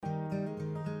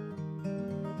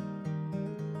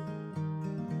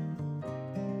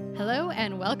Hello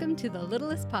and welcome to The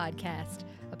Littlest Podcast,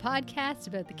 a podcast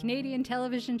about the Canadian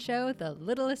television show The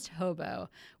Littlest Hobo,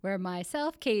 where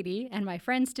myself, Katie, and my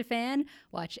friend Stefan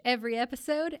watch every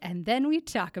episode and then we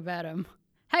talk about them.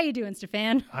 How you doing,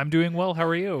 Stefan? I'm doing well. How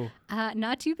are you?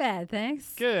 Not too bad,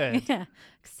 thanks. Good. Yeah,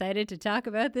 excited to talk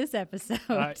about this episode.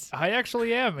 I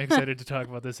actually am excited to talk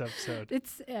about this episode.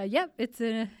 It's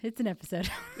an episode.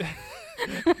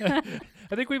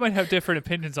 I think we might have different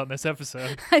opinions on this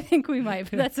episode. I think we might,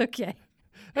 but that's okay.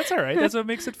 That's all right. That's what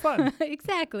makes it fun.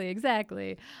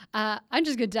 Exactly. I'm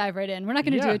just gonna dive right in. We're not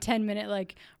gonna do a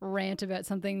 10-minute rant about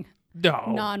something. No,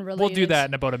 non-related. We'll do that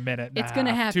in about a minute. It's going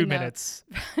to happen. 2 minutes.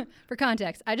 For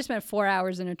context, I just spent 4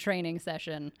 hours in a training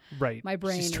session. Right. My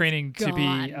brain She's training is to be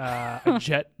a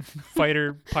jet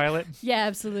fighter pilot. Yeah,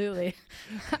 absolutely.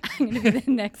 I'm going to be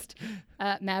the next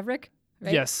Maverick.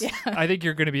 Right? Yes. Yeah. I think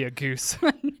you're going to be a goose.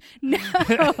 No.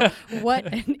 What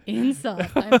an insult.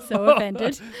 I'm so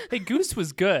offended. Hey, Goose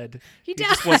was good. He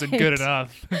just wasn't good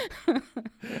enough.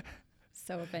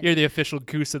 So offended. You're the official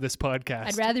goose of this podcast.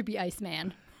 I'd rather be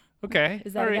Iceman. Okay.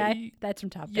 Is that a guy? That's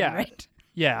from Top Gun, right?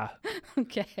 Yeah.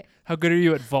 Okay. How good are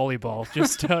you at volleyball?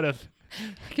 Just out of...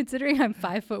 Considering I'm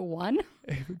 5'1".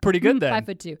 Pretty good then.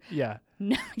 5'2". Yeah.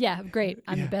 No, yeah, great.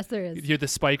 I'm the best there is. You're the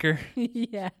spiker?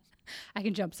 Yeah. I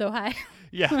can jump so high.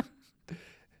 Yeah.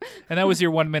 And that was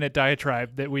your 1 minute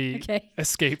diatribe that we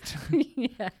escaped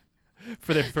Yeah.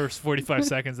 for the first 45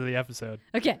 seconds of the episode.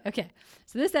 Okay.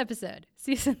 So this episode,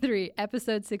 Season 3,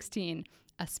 Episode 16,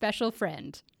 A Special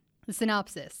Friend. The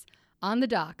synopsis. On the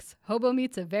docks, Hobo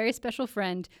meets a very special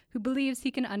friend who believes he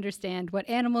can understand what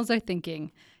animals are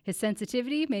thinking. His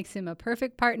sensitivity makes him a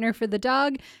perfect partner for the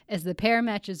dog as the pair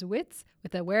matches wits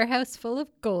with a warehouse full of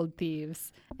gold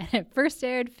thieves. And it first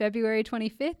aired February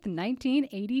 25th,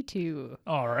 1982.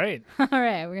 All right. All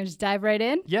right, we're going to just dive right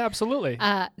in. Yeah, absolutely.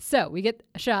 So we get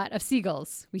a shot of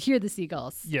seagulls. We hear the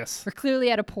seagulls. Yes. We're clearly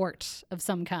at a port of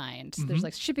some kind. Mm-hmm.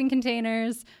 There's shipping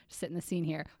containers. Just setting the scene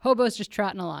here. Hobo's just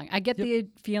trotting along. I get the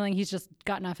feeling he's just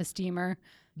gotten off a steamer.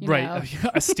 Right.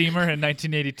 A steamer in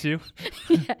 1982.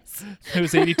 Yes. It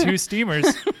was 82 steamers.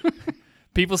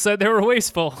 People said they were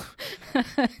wasteful.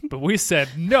 But we said,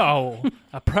 no,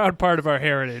 a proud part of our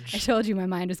heritage. I told you my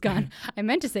mind was gone. I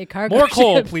meant to say cargo More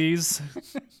coal, ship. please.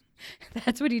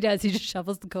 That's what he does. He just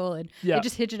shovels the coal in. Yeah. They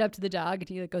just hitch it up to the dog and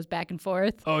he goes back and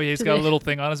forth. Oh, yeah, he's got a little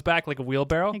thing on his back like a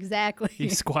wheelbarrow. Exactly. He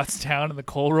squats down and the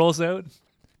coal rolls out.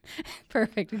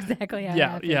 Perfect. Exactly how it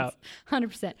happens. Yeah.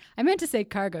 100%. I meant to say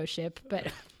cargo ship, but...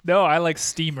 No, I like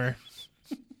steamer.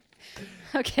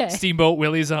 Okay. Steamboat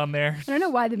Willie's on there. I don't know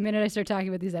why the minute I start talking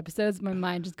about these episodes, my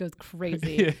mind just goes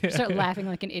crazy. I start laughing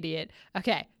like an idiot.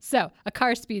 Okay, so a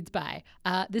car speeds by.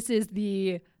 This is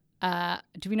the,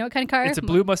 do we know what kind of car? It's a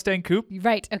blue Mustang coupe.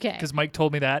 Right, okay. Because Mike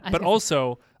told me that. But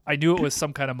also, I knew it was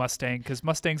some kind of Mustang because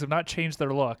Mustangs have not changed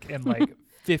their look in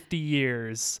 50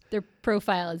 years. Their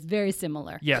profile is very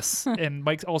similar. Yes, and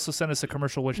Mike also sent us a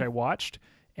commercial which I watched.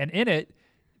 And in it,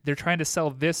 they're trying to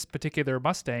sell this particular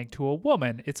Mustang to a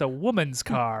woman. It's a woman's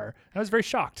car. I was very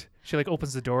shocked. She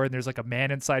opens the door and there's a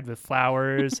man inside with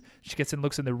flowers. She gets in,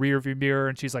 looks in the rear view mirror,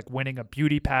 and she's winning a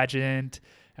beauty pageant.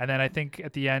 And then I think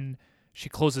at the end, she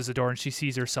closes the door and she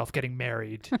sees herself getting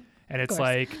married. And it's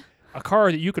a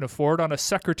car that you can afford on a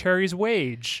secretary's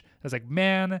wage. I was like,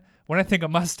 man, when I think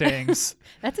of Mustangs.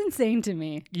 That's insane to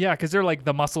me. Yeah, because they're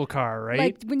the muscle car,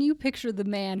 right? When you picture the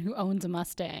man who owns a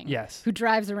Mustang. Yes. Who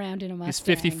drives around in a Mustang. He's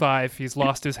 55. He's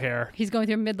lost his hair. He's going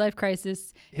through a midlife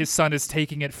crisis. His son is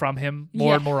taking it from him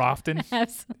more and more often.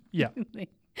 Absolutely.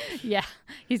 Yeah.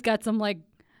 He's got some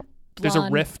there's a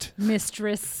rift.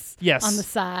 Mistress on the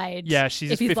side. Yeah,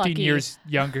 she's 15 years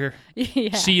younger.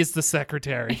 Yeah. She is the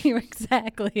secretary.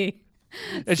 Exactly.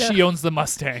 And she owns the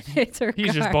Mustang. It's her He's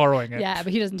car. just borrowing it. Yeah,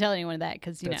 but he doesn't tell anyone that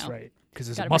because, That's right. Because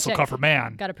it's a muscle car for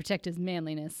man. Got to protect his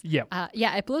manliness. Yeah.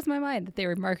 Yeah, it blows my mind that they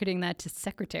were marketing that to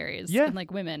secretaries and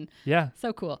women. Yeah.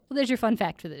 So cool. Well, there's your fun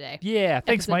fact for the day. Yeah.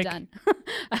 Thanks, Mike. Done.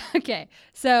 Okay.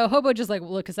 So Hobo just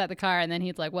looks at the car and then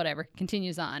he's whatever,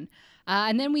 continues on.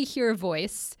 And then we hear a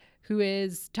voice who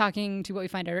is talking to what we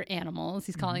find are animals.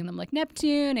 He's calling them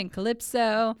Neptune and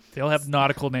Calypso. They all have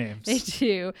nautical names. They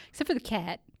do, except for the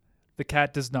cat. The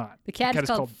cat does not. The cat is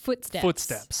called Footsteps.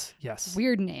 Footsteps, yes.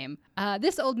 Weird name.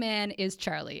 This old man is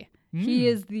Charlie. He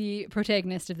is the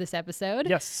protagonist of this episode.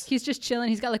 Yes. He's just chilling.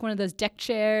 He's got one of those deck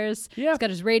chairs. Yeah. He's got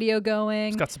his radio going.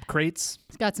 He's got some crates.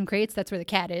 That's where the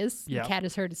cat is. Yeah. The cat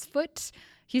has hurt his foot.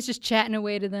 He's just chatting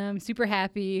away to them, super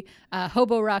happy.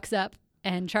 Hobo rocks up,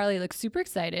 and Charlie looks super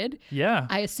excited. Yeah.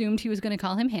 I assumed he was going to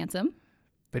call him handsome.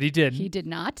 But he didn't. He did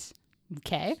not.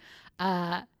 Okay.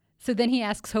 So then he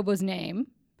asks Hobo's name.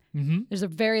 Mm-hmm. There's a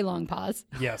very long pause.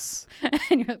 Yes.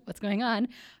 And you're like, what's going on?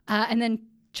 And then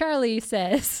Charlie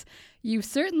says, "You've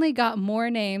certainly got more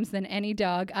names than any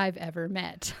dog I've ever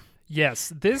met."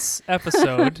 Yes. This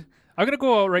episode, I'm going to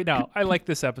go out right now. I like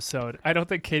this episode. I don't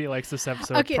think Katie likes this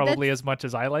episode probably as much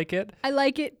as I like it. I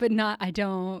like it, but I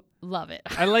don't love it.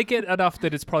 I like it enough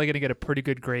that it's probably going to get a pretty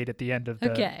good grade at the end of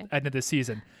the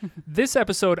season. This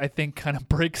episode, I think, kind of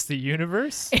breaks the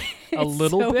universe a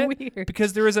little bit weird.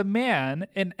 because there is a man,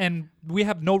 and we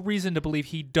have no reason to believe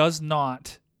he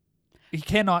cannot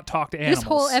talk to animals. This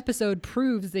whole episode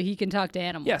proves that he can talk to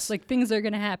animals. Yes. Like, things are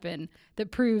going to happen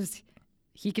that proves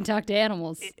he can talk to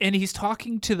animals. And he's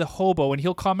talking to the hobo, and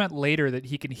he'll comment later that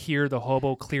he can hear the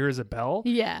hobo clear as a bell.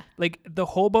 Yeah. Like, the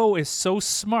hobo is so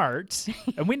smart,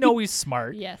 and we know he's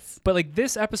smart. Yes. But, like,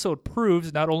 this episode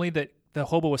proves not only that the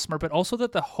hobo is smart, but also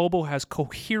that the hobo has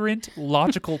coherent,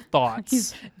 logical thoughts.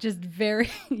 He's just very,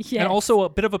 yes. And also a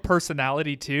bit of a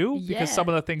personality, too, because Yeah. some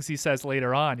of the things he says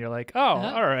later on, you're like, oh,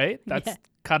 all right, that's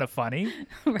kind of funny.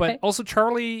 Right. But also,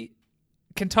 Charlie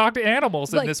can talk to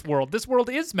animals in Like, this world. This world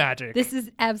is magic. This is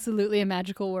absolutely a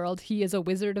magical world. He is a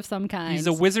wizard of some kind. He's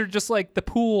a wizard just like the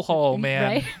pool hall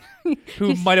man, right?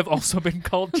 who might have also been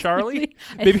called Charlie.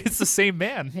 Maybe it's the same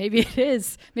man. Maybe it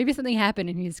is. Maybe something happened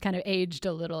and he's kind of aged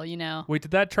a little, you know. Wait,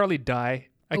 did that Charlie die?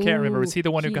 I can't remember. Was he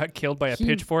the one who got killed by a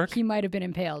pitchfork? He might have been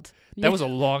impaled. That was a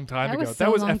long time ago.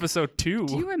 That was episode 2.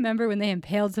 Do you remember when they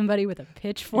impaled somebody with a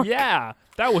pitchfork? Yeah,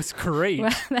 that was great.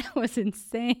 Well, that was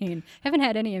insane. Haven't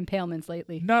had any impalements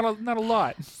lately. Not a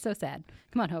lot. So sad.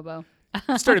 Come on, Hobo.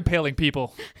 Start impaling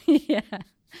people. Yeah.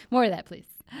 More of that, please.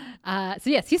 So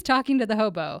yes, he's talking to the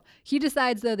hobo. He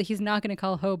decides, though, that he's not going to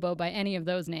call Hobo by any of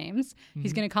those names. Mm-hmm.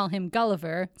 He's going to call him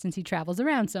Gulliver since he travels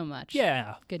around so much.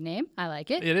 Yeah. Good name. I like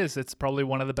it. It is. It's probably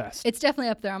one of the best. It's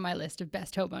definitely up there on my list of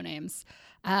best hobo names.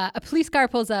 A police car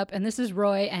pulls up, and this is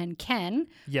Roy and Ken,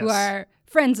 who are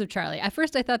friends of Charlie. At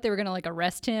first, I thought they were going to like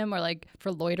arrest him or like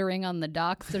for loitering on the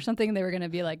docks or something. They were going to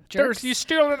be like jerks. You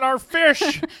stealing our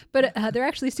fish. But they're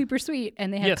actually super sweet,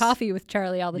 and they have coffee with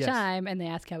Charlie all the time, and they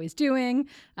ask how he's doing.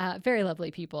 Very lovely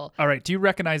people. All right. Do you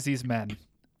recognize these men?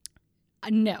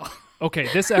 No. Okay,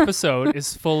 this episode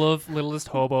is full of Littlest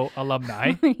Hobo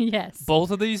alumni. Yes. Both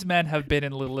of these men have been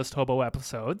in Littlest Hobo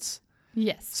episodes.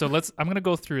 Yes. So I'm going to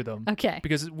go through them. Okay.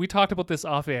 Because we talked about this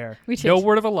off air. We did. No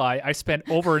word of a lie. I spent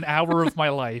over an hour of my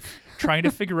life trying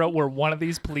to figure out where one of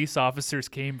these police officers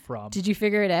came from. Did you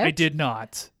figure it out? I did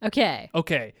not. Okay.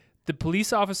 The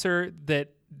police officer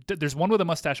there's one with a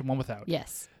mustache and one without.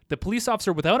 Yes. The police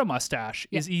officer without a mustache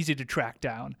is easy to track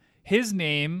down. His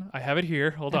name, I have it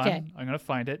here. Hold on. I'm going to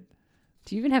find it.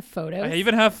 Do you even have photos? I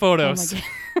even have photos. Oh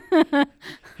my God.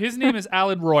 His name is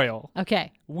Alan Royal.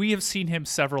 Okay. We have seen him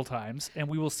several times, and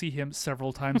we will see him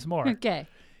several times more. Okay.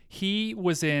 He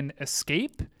was in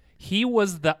Escape. He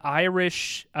was the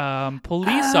Irish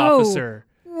police officer.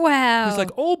 Wow. Who's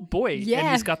like, oh boy. Yeah. And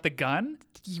he's got the gun.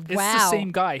 It's the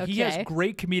same guy. Okay. He has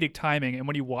great comedic timing. And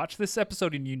when you watch this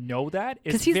episode and you know that,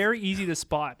 it's very easy to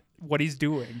spot what he's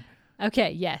doing.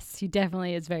 Okay, yes. He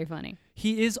definitely is very funny.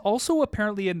 He is also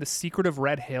apparently in The Secret of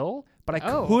Red Hill, but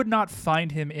I could not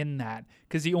find him in that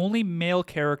because the only male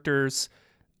characters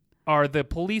are the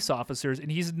police officers,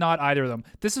 and he's not either of them.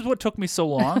 This is what took me so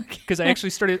long because I actually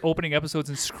started opening episodes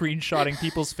and screenshotting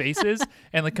people's faces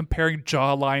and like comparing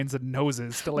jaw lines and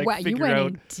noses to like figure out. You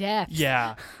went in depth.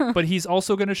 Yeah, but he's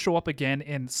also going to show up again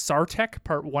in Sartek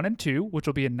Part 1 and 2, which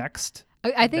will be in next.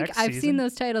 I think I've season. seen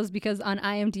those titles because on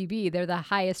IMDb they're the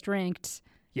highest ranked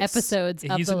episodes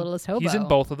of The Littlest Hobo. He's in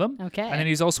both of them. Okay. And then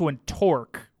he's also in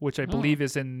Torque, which I believe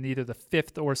is in either the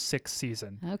 5th or 6th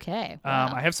season. Okay.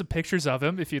 Wow. I have some pictures of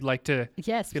him if you'd like to.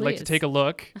 Yes, if you'd like to take a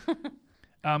look.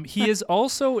 He is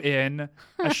also in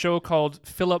a show called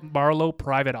Philip Marlowe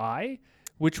Private Eye,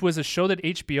 which was a show that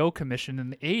HBO commissioned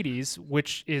in the 80s,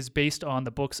 which is based on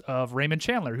the books of Raymond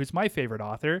Chandler, who's my favorite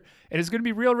author, and is going to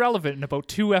be real relevant in about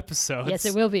 2 episodes. Yes,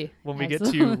 it will be. When we get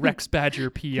to Rex Badger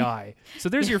PI. So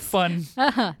there's your fun.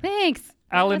 Thanks.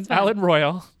 Alan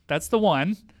Royal. That's the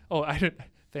one. Oh,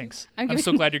 thanks. I'm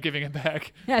so glad you're giving it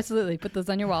back. Yeah, absolutely. Put those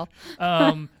on your wall.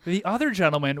 The other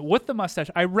gentleman with the mustache,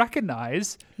 I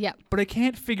recognize, but I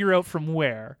can't figure out from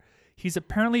where. He's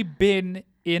apparently been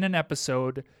in an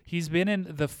episode. He's been in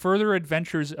The Further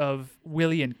Adventures of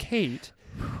Willie and Kate,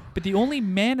 but the only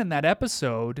man in that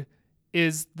episode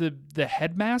is the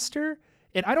headmaster,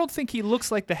 and I don't think he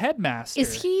looks like the headmaster.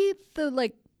 Is he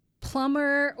the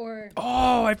plumber or?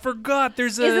 Oh, I forgot.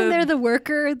 Isn't there the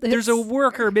worker? There's a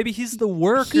worker. Maybe he's the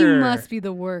worker. He must be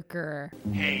the worker.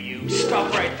 Hey, you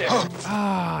stop right there.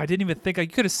 I didn't even think. You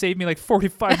could have saved me like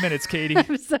 45 minutes, Katie.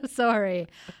 I'm so sorry.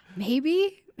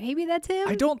 Maybe maybe that's him.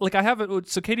 I don't like. I have it.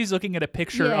 So Katie's looking at a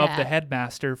picture of the Yeah.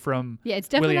 headmaster from It's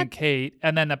definitely Willie not. and Kate,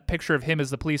 and then a picture of him as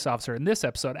the police officer in this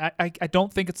episode. I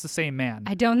don't think it's the same man.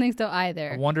 I don't think so I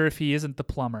either. wonder if he isn't the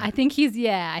plumber. I think he's.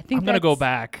 Yeah, I think I'm gonna go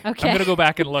that's- back. Okay. I'm gonna go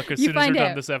back and look as You soon as we're find done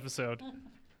out. this episode.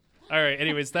 All right.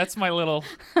 Anyways, that's my little.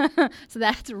 So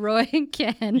that's Roy and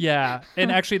Ken. Yeah,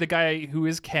 and actually, the guy who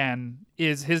is Ken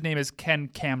his name is Ken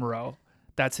Camero.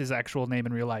 That's his actual name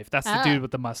in real life. That's the dude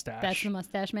with the mustache. That's the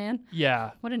mustache man.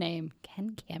 Yeah. What a name,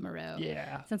 Ken Camero.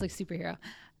 Yeah. Sounds like superhero.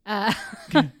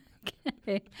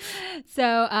 Okay.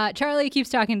 So Charlie keeps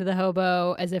talking to the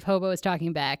hobo as if Hobo is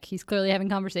talking back. He's clearly having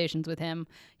conversations with him.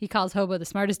 He calls Hobo the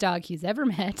smartest dog he's ever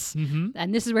met. Mm-hmm.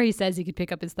 And this is where he says he could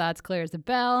pick up his thoughts clear as a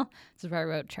bell. This is where I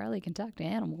wrote, Charlie can talk to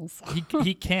animals.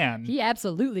 He can. He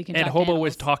absolutely can and talk to Hobo animals.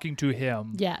 was talking to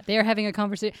him. Yeah, they're having a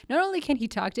conversation. Not only can he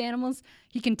talk to animals,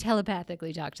 he can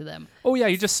telepathically talk to them. Oh yeah,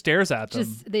 he just stares at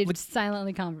them. They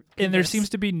silently converse. And there seems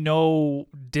to be no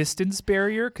distance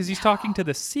barrier because he's talking to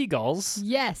the seagulls.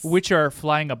 Yes. Which are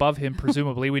flying above him,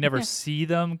 presumably. We never see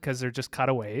them because they're just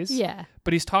cutaways. Yeah.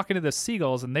 But he's talking to the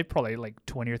seagulls, and they're probably like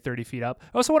 20 or 30 feet up.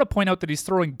 I also want to point out that he's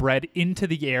throwing bread into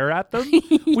the air at them,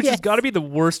 which has Yes. got to be the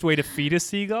worst way to feed a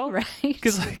seagull. Right.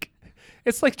 Because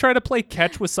it's like trying to play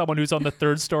catch with someone who's on the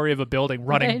third story of a building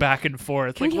running Right. back and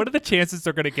forth. Like, what are the chances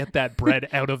they're going to get that bread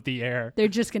out of the air? They're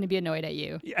just going to be annoyed at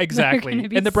you. Exactly. gonna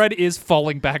be And the bread is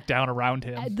falling back down around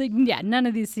him. Yeah, none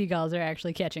of these seagulls are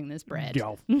actually catching this bread.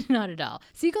 No. Not at all.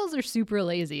 Seagulls are super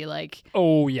lazy. Like,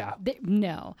 Oh, yeah.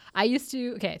 no. So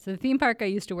the theme park I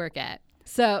used to work at.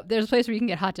 So there's a place where you can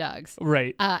get hot dogs.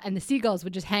 Right. And the seagulls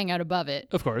would just hang out above it.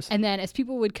 Of course. And then as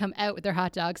people would come out with their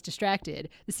hot dogs distracted,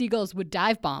 the seagulls would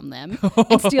dive bomb them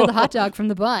and steal the hot dog from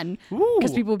the bun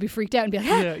because Ooh. people would be freaked out and be like,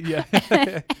 ah!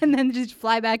 Yeah. and then just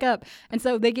fly back up. And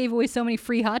so they gave away so many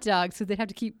free hot dogs, so they'd have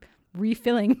to keep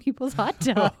refilling people's hot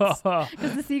dogs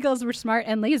because the seagulls were smart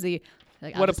and lazy.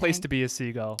 Like, What a place to be a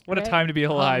seagull. What a Right? time to be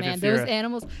alive. Oh, man, if you're those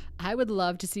animals. I would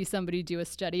love to see somebody do a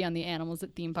study on the animals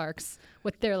at theme parks,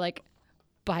 what their like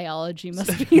biology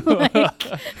must be like.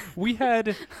 We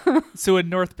had, so in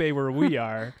North Bay where we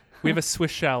are, we have a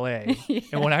Swiss chalet.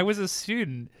 And when I was a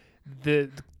student, the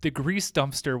grease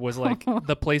dumpster was like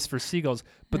the place for seagulls.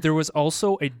 But there was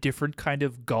also a different kind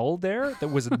of gull there that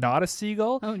was not a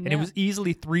seagull. Oh, And it no. was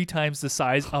easily 3 times the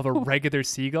size of a regular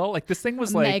seagull. Like this thing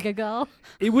was like, Mega gull.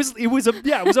 it was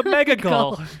a mega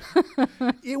gull.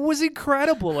 It was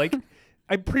incredible. Like,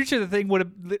 I'm pretty sure the thing would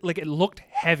have, like, it looked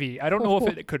heavy. I don't know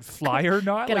if it could fly or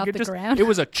not. Get like, off it the just, ground. it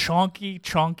was a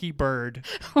chonky bird.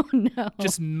 Oh no.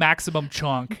 Just maximum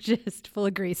chonk. Just full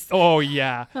of grease. Oh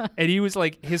yeah. And he was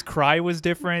like, his cry was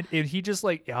different. And he just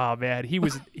like, oh man, he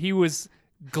was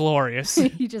glorious.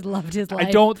 He just loved his life.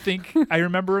 I don't think I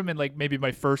remember him in like maybe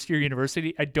my first year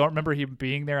university. I don't remember him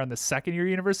being there on the second year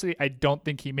university. I don't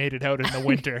think he made it out in the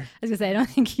winter. I was gonna say I don't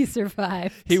think he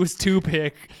survived. He was too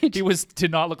big. He was to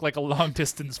not look like a long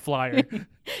distance flyer.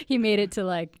 He made it to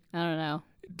like I don't know.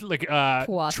 Like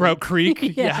Pewaukee. Trout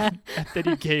Creek. Yeah. And then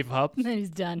he gave up. And then he's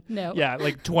done. No. Yeah,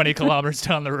 like 20 kilometers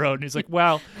down the road. And he's like,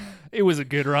 well, it was a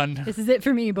good run. This is it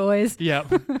for me, boys. Yeah.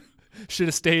 Should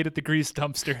have stayed at the grease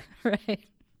dumpster. Right.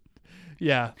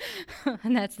 Yeah.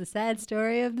 And that's the sad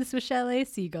story of the Swiss Chalet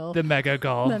seagull. The mega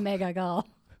gull. The mega gull.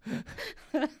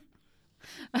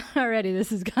 Alrighty, this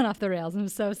has gone off the rails. I'm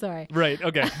so sorry. Right.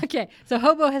 Okay. Okay, so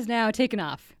Hobo has now taken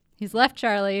off. He's left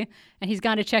Charlie, and he's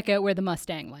gone to check out where the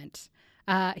Mustang went.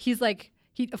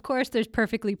 Of course, there's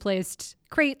perfectly placed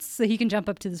crates so he can jump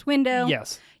up to this window.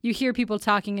 Yes. You hear people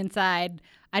talking inside.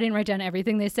 I didn't write down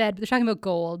everything they said, but they're talking about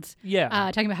gold. Yeah.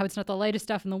 Talking about how it's not the lightest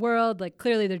stuff in the world. Like,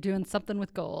 clearly they're doing something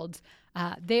with gold.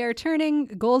 They are turning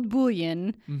gold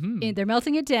bullion. Mm-hmm. They're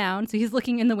melting it down. So he's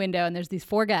looking in the window, and there's these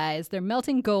 4 guys. They're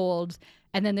melting gold,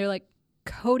 and then they're, like,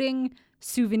 coating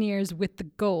souvenirs with the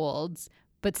golds,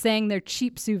 but saying they're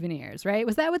cheap souvenirs, right?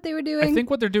 Was that what they were doing? I think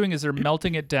what they're doing is they're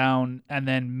melting it down and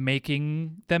then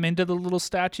making them into the little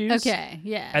statues. Okay,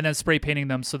 yeah. And then spray painting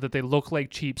them so that they look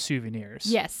like cheap souvenirs.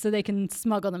 Yes, so they can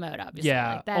smuggle them out, obviously.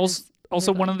 Yeah. Like, that Also, is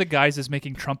also, one everybody. of the guys is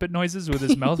making trumpet noises with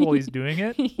his mouth while he's doing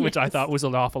it, which I Yes. thought was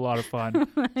an awful lot of fun.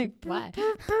 Like, why?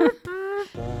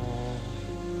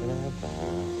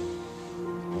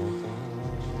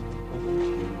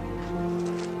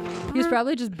 He was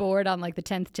probably just bored on like the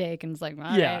 10th take and was like,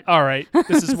 Yeah. All right.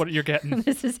 This is what you're getting.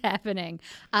 This is happening.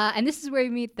 And this is where we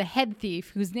meet the head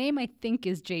thief, whose name I think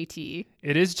is JT.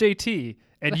 It is JT.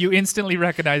 And you instantly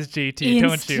recognize JT,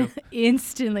 don't you?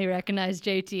 Instantly recognize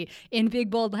JT. In big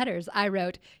bold letters, I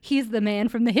wrote, he's the man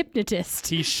from The Hypnotist.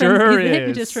 He sure He's the is.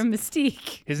 hypnotist from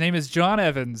Mystique. His name is John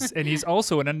Evans, and he's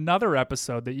also in another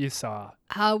episode that you saw.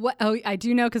 What? Oh, I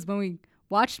do know because when we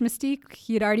watched Mystique.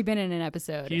 He had already been in an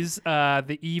episode. He's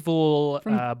the evil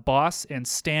boss and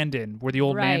stand-in where the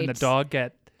old man and the dog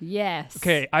get. Yes.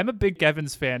 Okay, I'm a big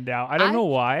Evans fan now. I don't know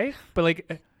why, but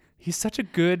like he's such a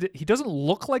good. He doesn't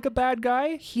look like a bad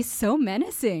guy. He's so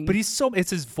menacing. But it's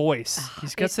his voice.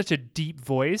 He's got such a deep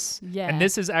voice. Yeah. And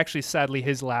this is actually sadly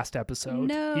his last episode.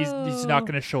 No. He's not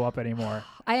going to show up anymore.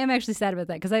 I am actually sad about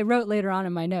that because I wrote later on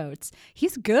in my notes,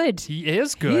 he's good. He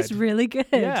is good. He's really good.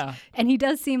 Yeah. And he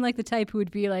does seem like the type who would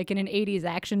be like in an 80s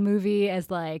action movie as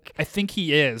like... I think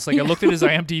he is. Like I looked at his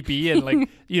IMDb and like,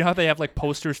 you know how they have like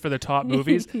posters for the top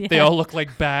movies? Yeah. They all look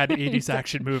like bad 80s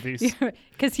action movies.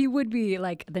 Because he would be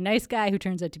like the nice guy who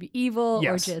turns out to be evil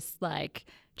or just like...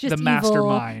 Just the evil.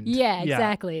 Mastermind. Yeah,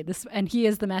 exactly. And he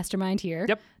is the mastermind here.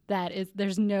 Yep. That is,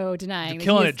 there's no denying. You're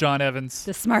killing it, John Evans.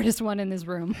 The smartest one in this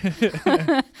room.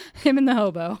 Him and the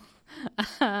hobo.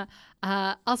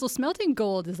 Also, smelting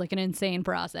gold is like an insane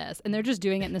process, and they're just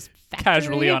doing it in this factory.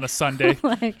 Casually on a Sunday.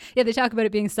 They talk about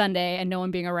it being Sunday and no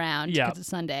one being around because it's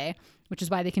Sunday, which is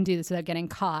why they can do this without getting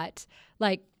caught.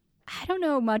 Like, I don't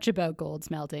know much about gold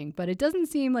smelting, but it doesn't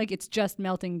seem like it's just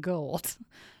melting gold.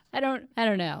 I don't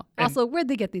know. And also, where'd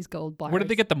they get these gold bars? Where did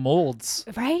they get the molds?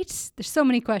 Right? There's so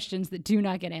many questions that do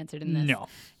not get answered in this. No.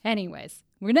 Anyways,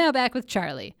 we're now back with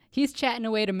Charlie. He's chatting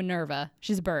away to Minerva.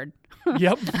 She's a bird.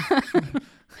 Yep.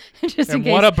 Just and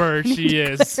what a bird she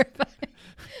is.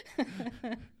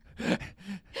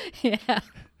 Yeah.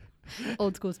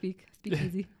 Old school speak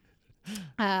easy.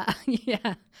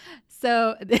 Yeah.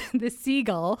 So the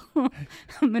seagull,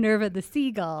 Minerva the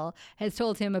seagull, has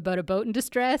told him about a boat in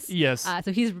distress. Yes.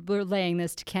 So he's relaying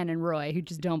this to Ken and Roy, who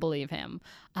just don't believe him.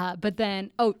 But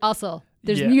then, also,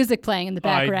 there's music playing in the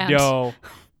background. I know.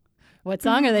 What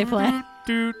song are they playing?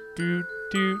 Do do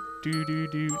do do do do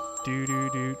do do do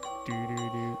do do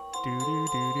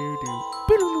do do do.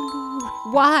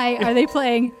 Why are they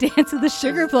playing Dance of the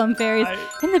Sugar Plum Fairies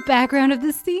in the background of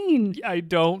the scene? I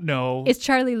don't know. Is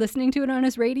Charlie listening to it on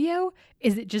his radio?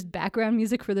 Is it just background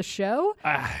music for the show?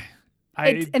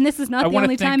 And this is not the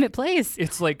only time it plays.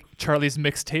 It's like Charlie's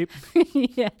mixtape.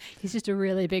 Yeah, he's just a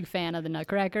really big fan of the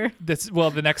Nutcracker.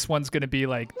 The next one's going to be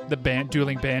like the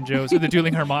dueling banjos or the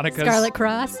dueling harmonicas. Scarlet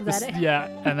Cross, is that it? Yeah,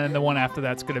 and then the one after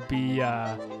that's going to be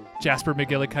Jasper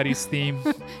McGillicuddy's theme.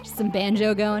 Just some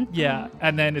banjo going. Yeah,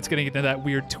 and then it's going to get into that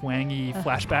weird twangy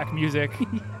flashback music.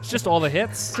 It's just all the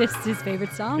hits. Just his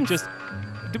favorite songs.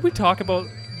 Did we talk about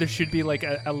there should be like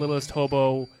a Littlest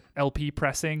Hobo LP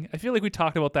pressing? I feel like we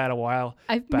talked about that a while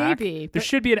back. Maybe. There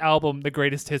should be an album, The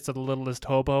Greatest Hits of the Littlest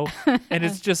Hobo, and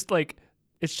it's just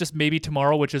Maybe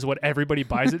Tomorrow, which is what everybody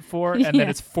buys it for, and then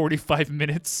it's 45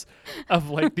 minutes of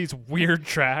like these weird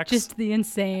tracks. Just the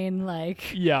insane,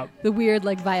 the weird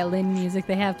violin music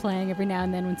they have playing every now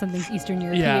and then when something's Eastern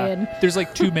European. Yeah, there's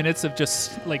 2 minutes of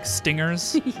just like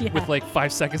stingers with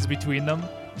 5 seconds between them.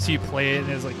 So you play it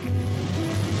and it's like,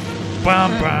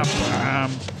 bam, bam,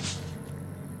 bam.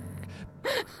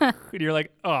 And you're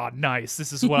like, oh, nice.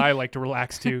 This is what I like to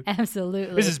relax to.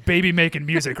 Absolutely. This is baby making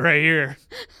music right here.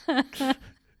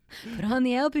 Put on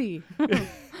the LP.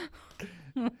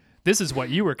 This is what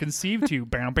you were conceived to.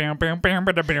 Bam, bam, bam, bam,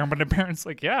 bam, bam, bam, bam. It's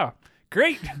like, yeah,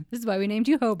 great. This is why we named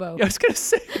you Hobo. I was going to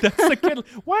say, that's the kid.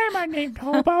 Why am I named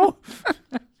Hobo?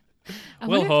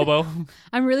 Well, Hobo.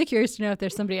 I'm really curious to know if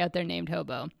there's somebody out there named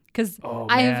Hobo. Because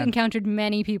I have encountered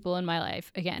many people in my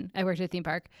life. Again, I worked at a theme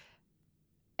park.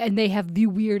 And they have the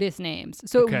weirdest names.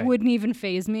 So it wouldn't even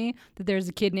faze me that there's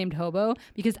a kid named Hobo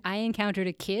because I encountered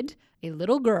a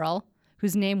little girl,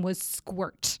 whose name was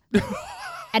Squirt.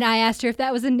 And I asked her if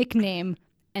that was a nickname,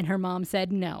 and her mom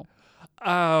said no.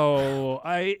 Oh,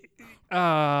 I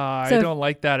don't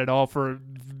like that at all for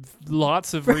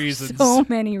lots of reasons. So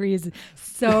many reasons.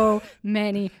 So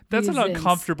many That's reasons. an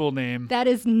uncomfortable name. That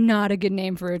is not a good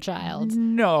name for a child.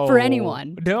 No. For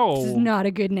anyone. No. This is not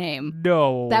a good name.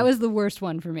 No. That was the worst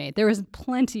one for me. There was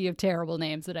plenty of terrible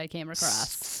names that I came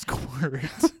across. Squirt.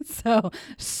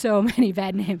 So many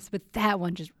bad names, but that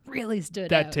one just really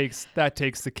stood out. That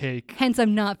takes the cake. Hence,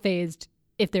 I'm not fazed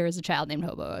if there is a child named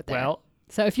Hobo out there. Well.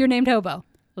 So if you're named Hobo,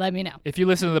 let me know. If you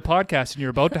listen to the podcast and you're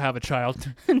about to have a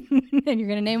child. And you're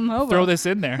going to name him Hobo. Throw this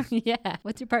in there. Yeah.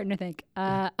 What's your partner think?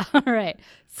 All right.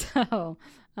 So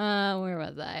where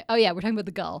was I? Oh, yeah. We're talking about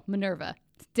the GULL, Minerva.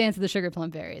 Dance of the Sugar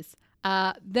Plum Fairies.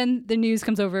 Then the news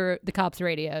comes over the cops'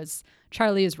 radios.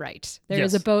 Charlie is right. There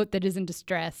is a boat that is in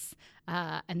distress.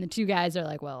 And the two guys are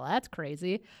like, well, that's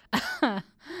crazy.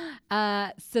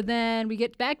 So then we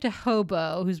get back to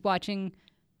Hobo, who's watching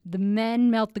the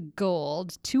men melt the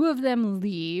gold. Two of them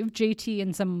leave, JT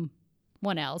and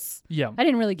someone else. Yeah. I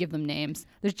didn't really give them names.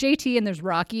 There's JT and there's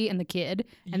Rocky and the kid.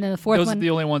 And then the fourth one. Those are the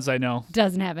only ones I know.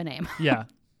 Doesn't have a name. Yeah.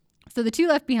 So the two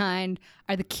left behind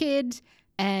are the kid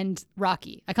and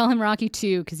Rocky. I call him Rocky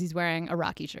 2 because he's wearing a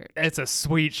Rocky shirt. It's a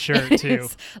sweet shirt too.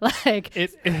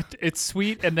 It's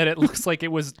sweet, and then it looks like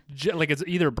it was like it's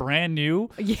either brand new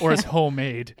or it's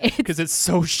homemade because it's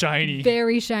so shiny.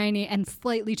 Very shiny and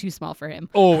slightly too small for him.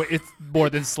 Oh, it's more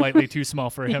than slightly too small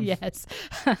for him. Yes.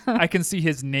 I can see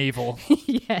his navel.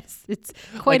 Yes, it's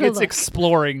quite like a it's look.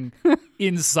 exploring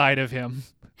inside of him.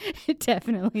 It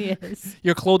definitely is.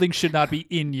 Your clothing should not be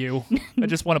in you. I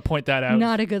just want to point that out.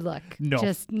 Not a good look. No.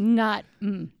 Just not,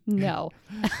 no.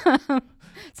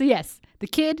 So yes, the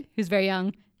kid, who's very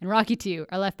young, and Rocky 2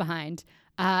 are left behind.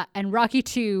 And Rocky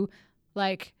 2,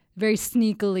 like, very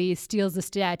sneakily steals the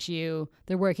statue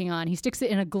they're working on. He sticks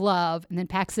it in a glove and then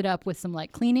packs it up with some,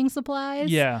 like, cleaning supplies.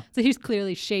 Yeah. So he's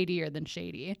clearly shadier than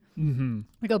shady. Mm-hmm.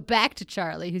 We go back to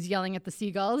Charlie, who's yelling at the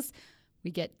seagulls. We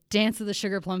get Dance of the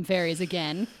Sugar Plum Fairies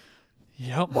again.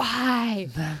 Yep. Why?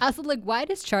 Also, like, why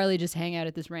does Charlie just hang out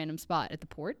at this random spot at the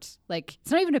port? Like, it's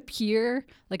not even a pier,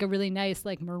 like a really nice,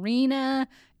 like, marina.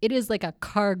 It is like a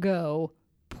cargo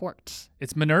port.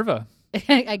 It's Minerva.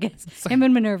 I guess him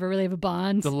and Minerva really have a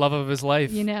bond. The love of his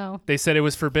life. You know. They said it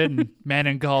was forbidden. Man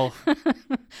and Gull.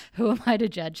 Who am I to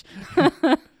judge?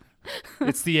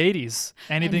 It's the 80s.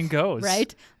 Anything goes.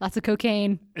 Right? Lots of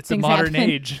cocaine. It's a modern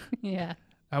age. Yeah.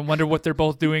 I wonder what they're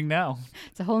both doing now.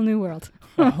 It's a whole new world.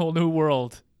 A whole new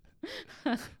world.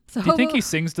 So Do you think he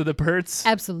sings to the birds?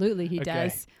 Absolutely, he Okay.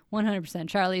 does. 100%.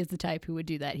 Charlie is the type who would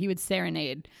do that. He would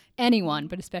serenade anyone,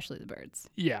 but especially the birds.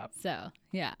 Yeah. So,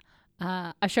 yeah.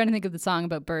 I was trying to think of the song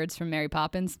about birds from Mary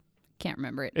Poppins. Can't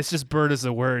remember it. It's just bird as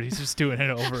a word. He's just doing it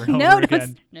over and No, over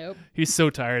again. Nope. He's so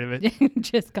tired of it.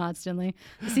 Just constantly.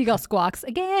 The seagull squawks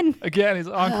again. Again, he's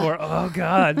encore. Oh,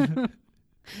 God.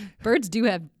 Birds do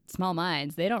have small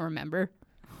minds. They don't remember.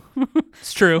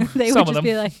 It's true. They Some would of just them.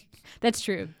 be like, that's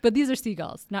true. But these are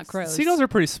seagulls, not crows. Seagulls are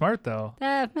pretty smart, though.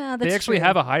 Well, that's They actually true.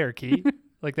 have a hierarchy.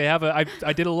 Like they have a.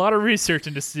 I did a lot of research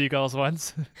into seagulls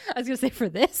once. I was going to say for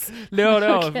this. No,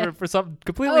 Okay. for something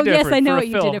completely Oh, yes, different. I know for a what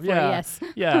you did film. it for, Yeah. yes.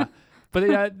 Yeah.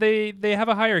 But they have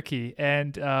a hierarchy,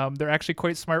 and they're actually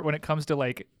quite smart when it comes to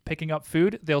like picking up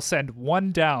food. They'll send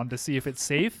one down to see if it's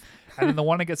safe, and then the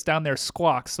one that gets down there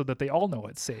squawks so that they all know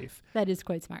it's safe. That is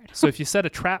quite smart. So if you set a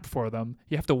trap for them,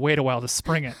 you have to wait a while to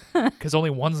spring it because only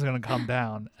one's going to come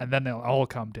down, and then they'll all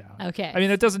come down. Okay. I mean,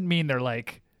 it doesn't mean they're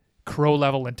like crow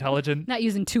level intelligent. Not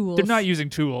using tools. They're not using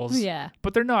tools. Yeah.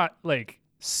 But they're not like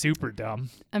super dumb.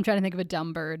 I'm trying to think of a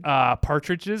dumb bird.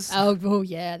 Partridges. Oh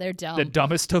yeah, they're dumb. The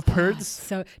dumbest of birds.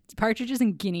 So partridges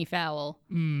and guinea fowl.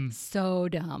 So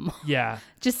dumb. Yeah.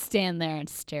 Just stand there and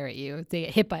stare at you. They get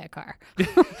hit by a car.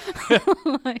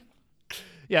 Like,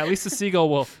 Yeah, at least the seagull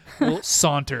will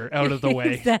saunter out of the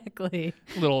way. exactly.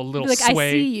 Little Like, sway.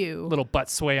 I see you. Little butt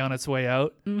sway on its way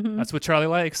out. That's what Charlie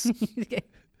likes.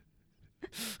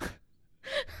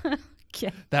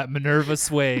 Okay. That Minerva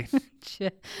sway.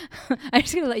 I'm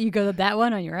just going to let you go with that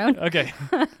one on your own. Okay.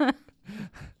 All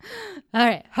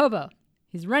right. Hobo.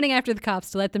 He's running after the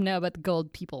cops to let them know about the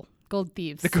gold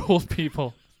thieves. The gold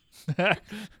people.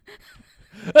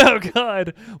 Oh,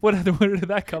 God. Where did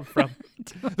that come from?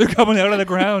 They're coming out of the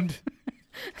ground.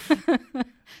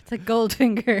 It's like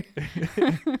Goldfinger.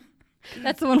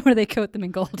 That's the one where they coat them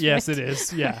in gold. Yes, right? it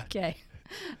is. Yeah. Okay.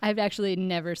 I've actually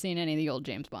never seen any of the old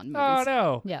James Bond movies. Oh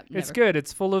no! Yeah, it's never. good.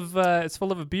 It's full of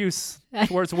abuse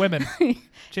towards women.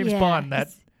 James Yeah, Bond, that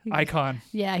icon,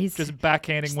 Yeah, he's just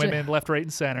backhanding just women left, right,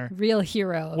 and center. real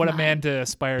hero. of What a mine. man to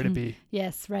aspire to be.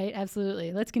 Yes, right.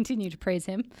 Absolutely. Let's continue to praise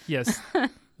him. Yes,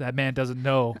 that man doesn't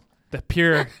know the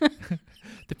pure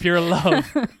love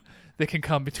that can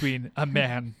come between a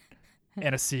man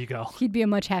and a seagull. He'd be a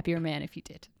much happier man if he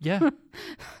did. Yeah,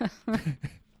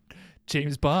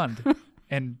 James Bond.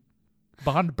 And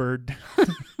Bond Bird.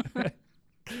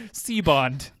 Sea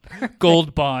Bond.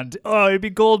 Gold Bond. Oh, it'd be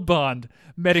Gold Bond.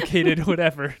 Medicated,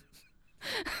 whatever.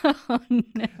 Oh,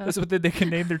 no. That's what they can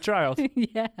name their child.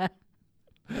 Yeah.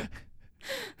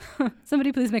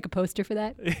 Somebody please make a poster for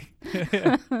that.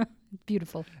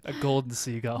 Beautiful. A golden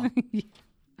seagull.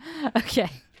 Okay.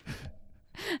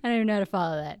 I don't even know how to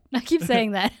follow that. I keep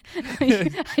saying that.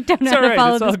 I don't know It's how to all right.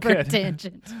 follow It's all this bird good.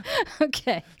 tangent.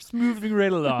 Okay. Just moving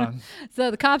right along.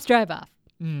 So the cops drive off.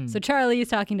 So Charlie is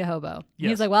talking to Hobo. And Yes.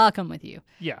 He's like, well, I'll come with you.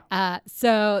 Yeah.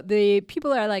 So the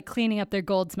people are like cleaning up their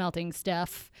gold smelting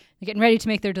stuff. They're getting ready to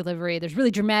make their delivery. There's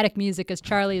really dramatic music as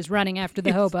Charlie is running after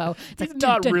the hobo. It's he's like,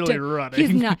 not dun, dun, really dun. running.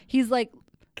 He's not. He's like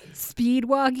speed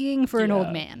walking for an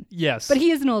old man. Yes. But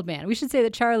he is an old man. We should say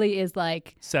that Charlie is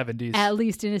like 70s. at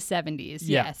least in his 70s.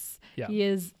 Yeah. Yes. Yeah. He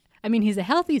is. I mean, he's a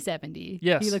healthy 70.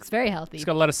 Yes. He looks very healthy. He's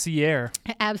got a lot of sea air.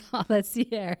 Absolutely. That's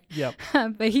the air. Yep.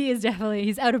 But he is definitely,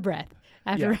 he's out of breath.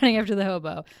 after running after the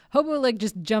hobo. Hobo like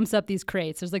just jumps up these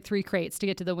crates. There's like 3 crates to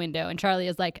get to the window, and Charlie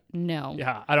is like, no.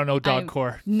 Yeah, I don't know dog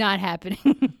core. Not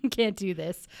happening. Can't do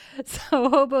this. So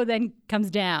Hobo then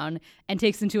comes down and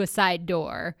takes him to a side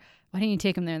door. Why didn't you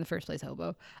take him there in the first place,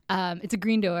 Hobo? It's a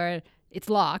green door. It's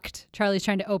locked. Charlie's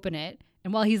trying to open it.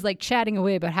 And while he's like chatting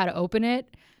away about how to open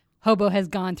it, Hobo has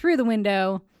gone through the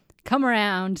window, come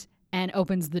around, and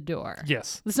opens the door.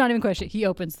 Yes. Let's not even question it. He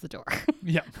opens the door.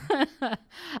 Yeah.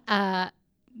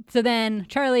 So then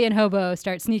Charlie and Hobo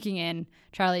start sneaking in.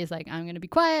 Charlie is like, I'm going to be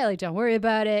quiet. Like, don't worry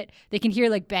about it. They can hear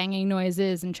like banging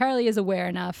noises, and Charlie is aware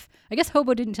enough. I guess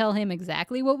Hobo didn't tell him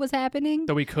exactly what was happening.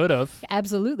 Though we could have.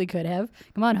 Absolutely could have.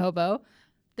 Come on, Hobo.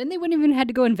 Then they wouldn't even had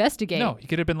to go investigate. No, he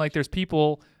could have been like, there's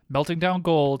people melting down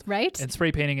gold, right? And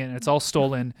spray painting it, and it's all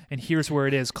stolen, and here's where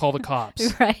it is. Call the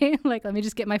cops. Right? Like, let me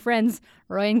just get my friends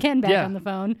Roy and Ken back on the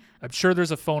phone. I'm sure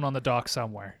there's a phone on the dock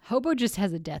somewhere. Hobo just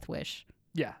has a death wish.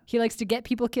 Yeah. He likes to get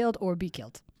people killed or be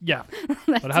killed. Yeah.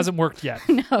 But it hasn't worked yet.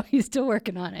 No, he's still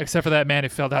working on it. Except for that man who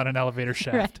fell down an elevator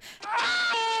shaft. Right.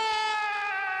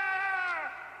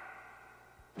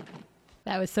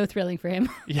 That was so thrilling for him.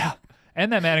 Yeah.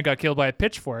 And that man who got killed by a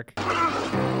pitchfork.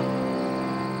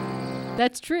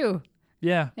 That's true.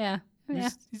 Yeah. Yeah. Yeah.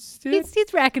 He's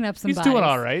racking up some He's bodies. doing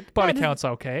all right. Body count's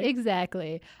okay.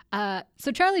 Exactly.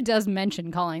 So Charlie does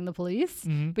mention calling the police,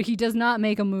 but he does not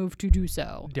make a move to do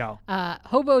so. Yeah.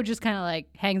 Hobo just kind of like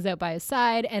hangs out by his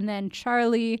side, and then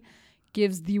Charlie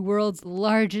gives the world's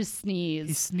largest sneeze.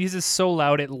 He sneezes so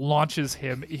loud it launches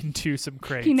him into some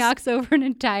crates. He knocks over an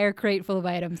entire crate full of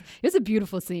items. It was a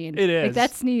beautiful scene. It is. Like,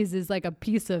 that sneeze is like a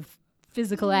piece of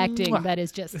physical acting that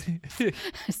is just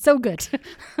so good.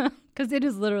 Because it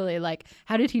is literally like,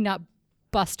 how did he not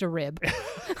bust a rib?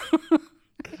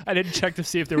 I didn't check to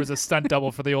see if there was a stunt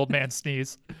double for the old man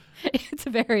sneeze. It's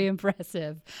very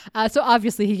impressive. So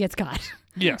obviously he gets caught.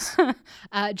 Yes.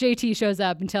 JT shows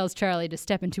up and tells Charlie to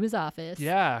step into his office.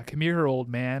 Yeah, come here, old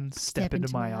man. Step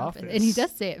into my office. And he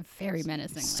does say it very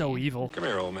menacingly. So evil. Come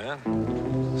here, old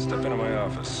man. Step into my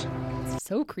office. It's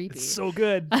so creepy. It's so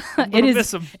good. I'm gonna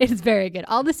miss him. It is very good.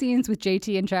 All the scenes with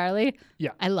JT and Charlie,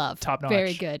 yeah, I love. Top notch.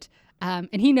 Very good. And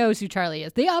he knows who Charlie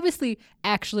is. They obviously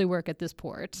actually work at this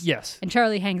port. Yes. And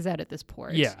Charlie hangs out at this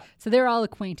port. Yeah. So they're all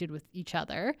acquainted with each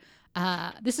other.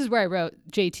 This is where I wrote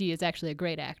JT is actually a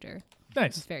great actor.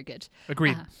 Nice. It's very good.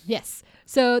 Agreed. Yes.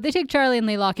 So they take Charlie and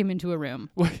they lock him into a room.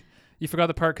 You forgot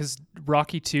the part because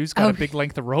Rocky 2's got a big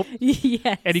length of rope.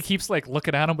 Yes. And he keeps like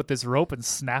looking at him with this rope and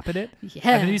snapping it. Yeah.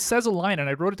 And then he says a line, and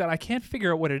I wrote it down. I can't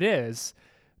figure out what it is,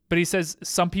 but he says,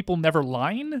 some people never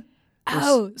line.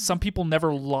 Some people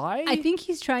never lie. I think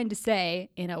he's trying to say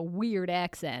in a weird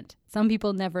accent, some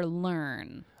people never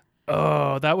learn.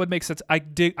 Oh, that would make sense. I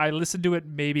listened to it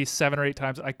maybe 7 or 8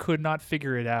 times. I could not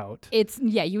figure it out.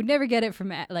 You would never get it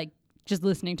from like just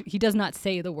listening to. He does not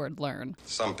say the word learn.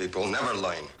 Some people never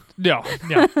learn. No.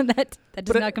 that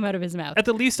does not come out of his mouth. At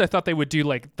the least, I thought they would do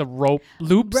like the rope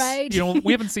loops. Right. You know,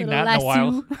 we haven't seen that in a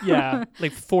while. Yeah.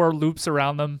 Like 4 loops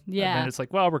around them. Yeah. And then it's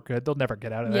like, well, we're good. They'll never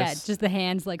get out of this. Yeah, just the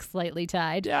hands like slightly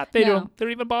tied. Yeah, they don't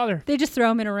even bother. They just throw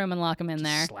him in a room and lock him in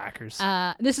there. Slackers.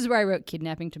 This is where I wrote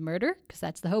kidnapping to murder, because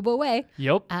that's the hobo way.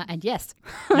 Yep. And yes.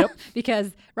 Yep.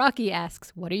 Because Rocky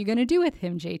asks, what are you going to do with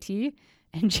him, JT?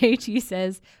 And JT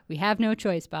says, we have no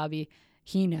choice, Bobby.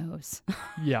 He knows.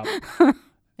 Yeah.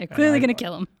 They're clearly going to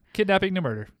kill him. Kidnapping to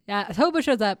murder. Hobo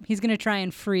shows up. He's going to try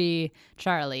and free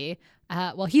Charlie.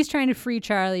 While he's trying to free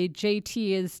Charlie,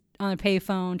 JT is on a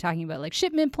payphone talking about like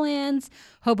shipment plans.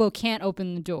 Hobo can't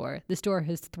open the door. This door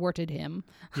has thwarted him.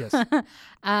 Yes.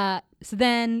 So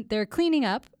then they're cleaning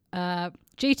up.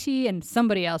 JT and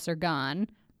somebody else are gone.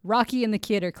 Rocky and the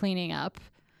kid are cleaning up.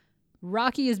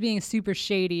 Rocky is being super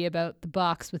shady about the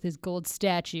box with his gold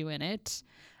statue in it.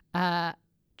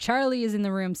 Charlie is in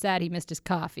the room sad he missed his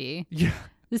coffee. Yeah.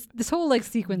 This whole like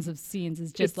sequence of scenes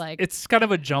is just it's kind of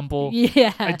a jumble.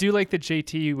 Yeah. I do like the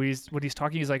JT when he's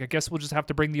talking. He's like, I guess we'll just have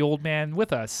to bring the old man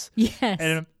with us. Yes.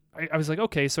 And I was like,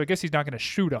 okay, so I guess he's not going to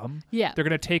shoot him. Yeah. They're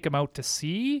going to take him out to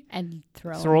sea and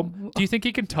throw him. Do you think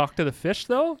he can talk to the fish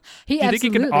though? Do you think he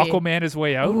can Aquaman his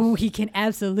way out? Oh, he can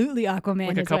absolutely Aquaman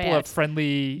like his a couple way of out.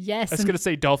 friendly. Yes. I was going to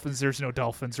say dolphins. There's no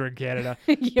dolphins. We're in Canada.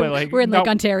 Yeah, but like, we're in Lake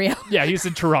Ontario. Yeah, he's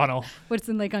in Toronto. What's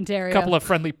in Lake Ontario? A couple of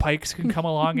friendly pikes can come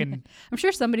along and. I'm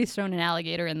sure somebody's thrown an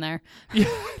alligator in there. Yeah.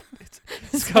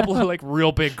 It's a couple of like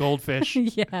real big goldfish.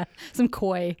 Yeah, some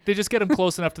koi. They just get him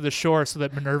close enough to the shore so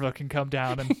that Minerva can come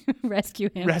down and rescue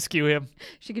him.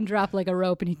 She can drop like a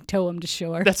rope and he can tow him to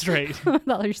shore. That's right. With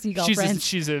all her seagull friends.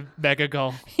 She's a mega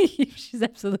gull. She's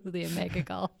absolutely a mega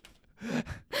gull.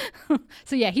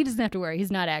 So yeah, he doesn't have to worry.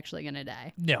 He's not actually going to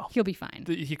die. No. He'll be fine.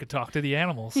 He could talk to the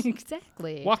animals.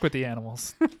 Exactly. Walk with the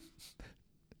animals.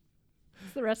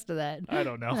 What's the rest of that? I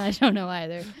don't know. I don't know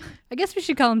either. I guess we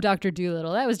should call him Dr.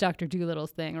 Doolittle. That was Dr.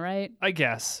 Doolittle's thing, right? I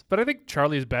guess. But I think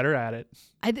Charlie's better at it.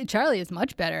 I think Charlie is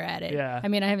much better at it. Yeah. I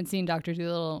mean, I haven't seen Dr.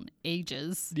 Doolittle in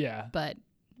ages. Yeah. But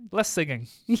Less singing.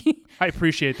 I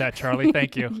appreciate that, Charlie.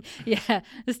 Thank you. yeah,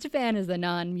 Stefan is a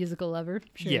non-musical lover.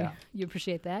 Sure, Yeah. you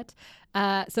appreciate that.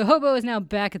 So Hobo is now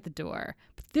back at the door,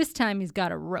 but this time he's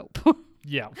got a rope.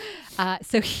 Yeah.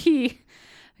 So I'm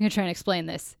going to try and explain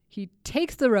this. He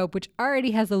takes the rope, which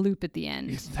already has a loop at the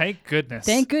end. Thank goodness.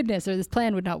 Thank goodness, or this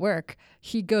plan would not work.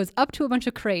 He goes up to a bunch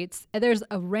of crates, and there's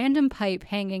a random pipe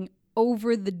hanging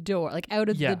over the door, like out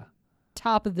of the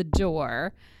top of the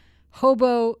door.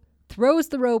 Hobo throws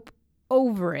the rope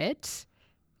over it,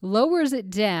 lowers it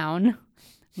down,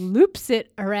 loops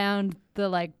it around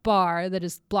the bar that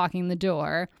is blocking the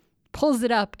door, pulls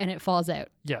it up, and it falls out.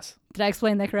 Yes. Did I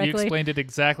explain that correctly? You explained it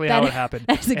exactly how it happened.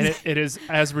 And it is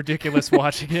as ridiculous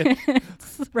watching it.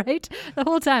 Right? The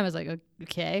whole time I was like,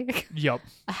 okay. Yep.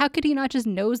 How could he not just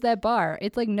nose that bar?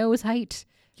 It's like nose height.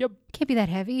 Yep. Can't be that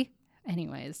heavy.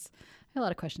 Anyways, I have a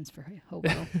lot of questions for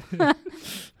Hobo.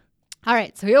 All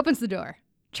right, so he opens the door.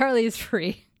 Charlie is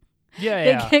free.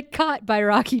 Yeah. They get caught by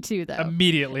Rocky too, though.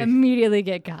 Immediately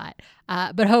get caught.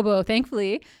 But Hobo,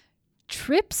 thankfully,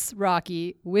 trips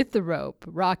Rocky with the rope.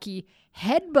 Rocky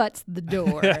headbutts the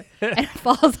door and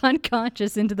falls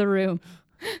unconscious into the room.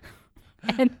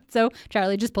 And so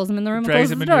Charlie just pulls him in the room,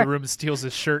 drags and him closes the door. into the room and steals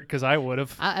his shirt because I would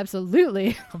have.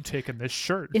 Absolutely. I'm taking this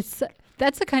shirt.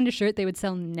 That's the kind of shirt they would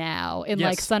sell now in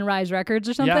Yes. Sunrise Records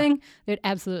or something. They'd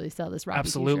absolutely sell this Rocky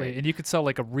Absolutely. t-shirt. And you could sell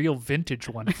a real vintage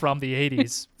one from the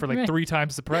 80s for Right. 3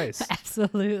 times the price.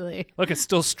 Absolutely. Look, it's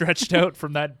still stretched out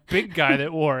from that big guy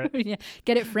that wore it. Yeah.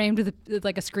 Get it framed with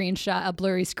a screenshot, a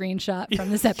blurry screenshot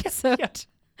from this episode.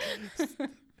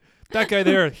 That guy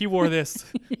there, he wore this.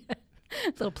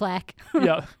 Little plaque.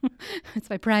 Yeah. It's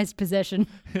my prized possession.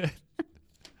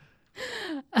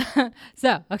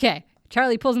 So, okay.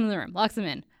 Charlie pulls him in the room, locks him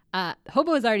in.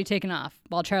 Hobo has already taken off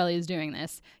while Charlie is doing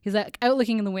this. He's out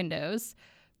looking in the windows.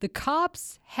 The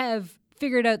cops have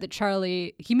figured out that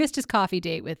he missed his coffee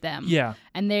date with them. Yeah.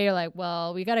 And they're like,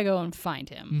 well, we got to go and find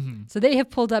him. Mm-hmm. So they have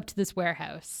pulled up to this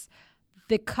warehouse.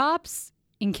 The cops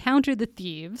encounter the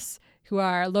thieves who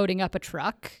are loading up a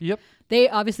truck. Yep. They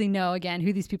obviously know, again,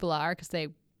 who these people are because they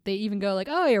even go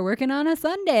oh, you're working on a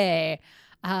Sunday.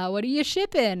 What are you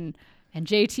shipping? And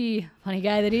JT, funny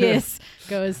guy that he is,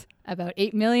 goes, about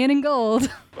 $8 million in gold.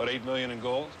 About $8 million in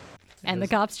gold? And the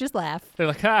cops just laugh. They're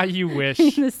like, you wish.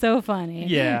 He was so funny.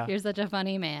 Yeah. You're such a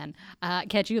funny man.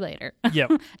 Catch you later.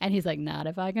 Yep. And he's like, not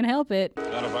if I can help it.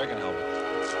 Not if I can help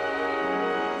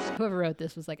it. Whoever wrote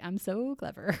this was like, I'm so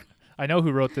clever. I know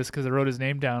who wrote this because I wrote his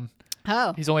name down.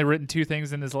 Oh. He's only written 2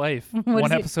 things in his life. What One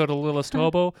is it? episode of Littlest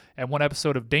Hobo and 1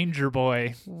 episode of Danger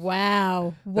Boy.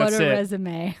 Wow. What That's a it.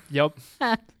 resume. Yep.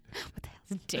 What the hell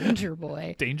is Danger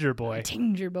Boy? Danger Boy.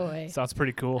 Danger Boy. Sounds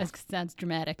pretty cool. That sounds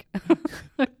dramatic.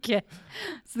 Okay.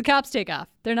 So the cops take off.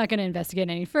 They're not going to investigate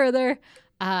any further.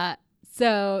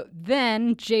 So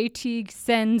then JT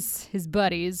sends his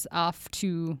buddies off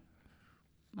to,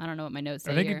 I don't know what my notes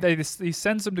say I here. think he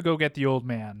sends them to go get the old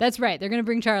man. That's right. They're going to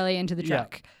bring Charlie into the Yeah.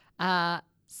 truck.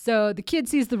 So the kid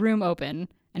sees the room open,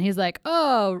 and he's like,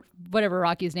 oh, whatever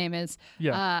Rocky's name is.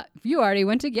 Yeah. You already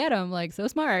went to get him. Like, so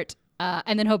smart.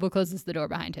 And then Hobo closes the door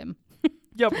behind him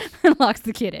Yep. and locks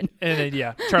the kid in. And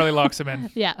then, Charlie locks him in.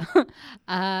 Yeah.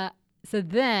 So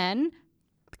then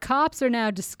the cops are now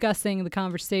discussing the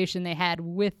conversation they had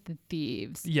with the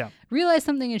thieves. Yeah. Realize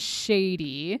something is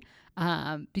shady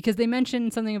because they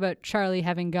mentioned something about Charlie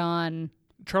having gone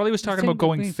Charlie was talking about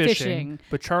going fishing,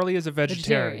 but Charlie is a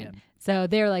vegetarian. So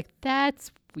they're like, that's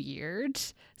weird.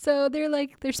 So they're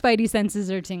like, their spidey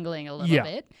senses are tingling a little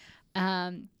bit.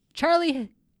 Charlie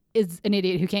is an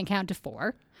idiot who can't count to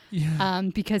 4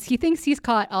 because he thinks he's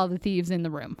caught all the thieves in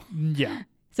the room. Yeah.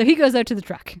 So he goes out to the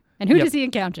truck. And who Yep. does he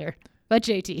encounter? But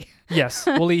JT. Yes.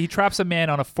 Well, he traps a man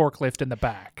on a forklift in the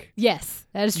back. Yes,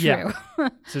 that is true. Yeah. So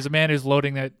there's a man who's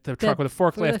loading the truck with a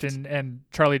forklift, forklift. and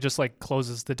Charlie just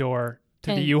closes the door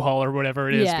to the And- U-Haul or whatever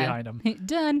it is behind him.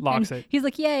 Done. Locks And it. He's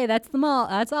like, yay, that's them all.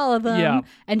 That's all of them. Yeah.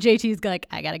 And JT's like,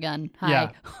 I got a gun.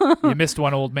 Hi. Yeah. You missed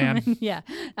one, old man. Yeah.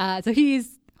 So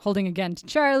he's holding a gun to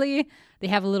Charlie. They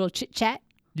have a little chit chat.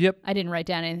 Yep. I didn't write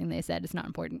down anything they said. It's not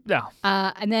important. No.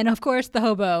 And then, of course, the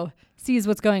hobo sees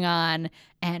what's going on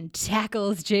and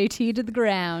tackles JT to the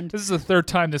ground. This is the 3rd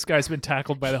time this guy's been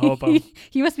tackled by the hobo.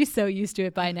 He must be so used to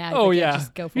it by now. He's Oh, like, yeah.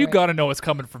 Just go for You it. got to know it's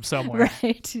coming from somewhere.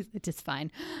 Right. It's just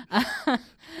fine.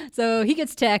 So he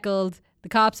gets tackled. The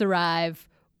cops arrive.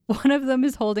 One of them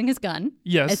is holding his gun.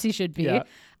 Yes. As he should be. Yeah.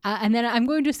 And then I'm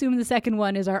going to assume the second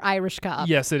one is our Irish cop.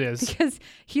 Yes, it is. Because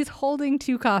he's holding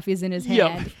 2 coffees in his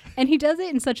Yep. hand. And he does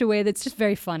it in such a way that's just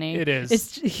very funny. It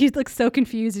is. He looks so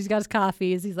confused. He's got his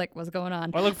coffees. He's like, what's going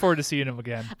on? I look forward to seeing him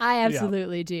again. I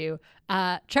absolutely do.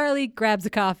 Charlie grabs a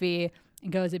coffee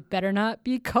and goes, it better not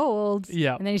be cold.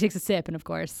 Yeah. And then he takes a sip, and of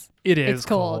course, It is it's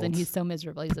cold, and he's so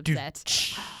miserable. He's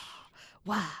upset.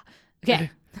 Wow.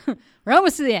 Okay. We're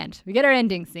almost to the end. We get our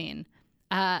ending scene.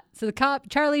 So the cop,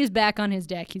 Charlie, is back on his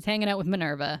deck. He's hanging out with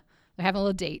Minerva. They're having a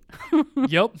little date.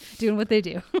 Yep. Doing what they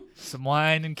do. Some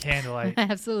wine and candlelight.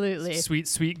 Absolutely. Sweet,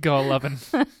 sweet gull lovin'.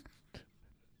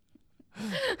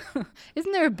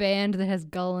 Isn't there a band that has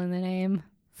gull in the name?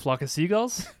 Flock of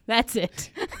seagulls? That's it.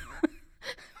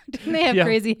 Didn't they have Yeah.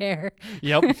 crazy hair?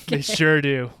 Yep, they sure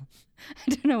do. I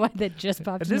don't know why that just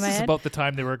popped And into this my is head. about the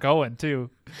time they were going, too.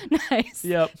 Nice.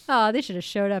 Yep. Oh, they should have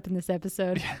showed up in this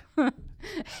episode.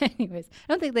 Anyways,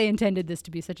 I don't think they intended this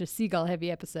to be such a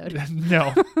seagull-heavy episode.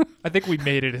 No. I think we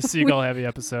made it a seagull-heavy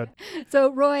episode.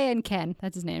 So Roy and Ken,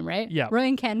 that's his name, right? Yeah. Roy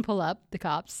and Ken pull up, the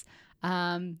cops.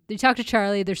 They talk to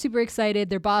Charlie. They're super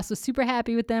excited. Their boss was super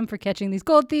happy with them for catching these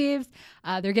gold thieves.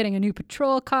 They're getting a new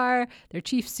patrol car. Their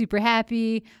chief's super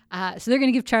happy. So they're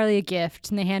going to give Charlie a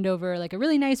gift, and they hand over like a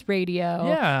really nice radio.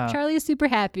 Yeah. Charlie is super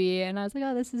happy, and I was like,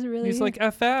 oh, this is really... He's like,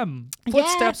 FM.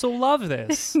 Footsteps will love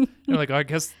this. They're like, oh, I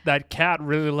guess that cat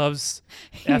really loves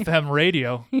FM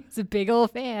radio. He's a big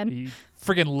old fan. He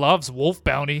friggin' loves Wolf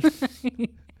Bounty.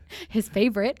 His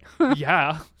favorite.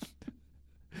 Yeah.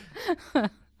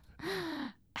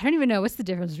 I don't even know. What's the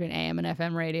difference between AM and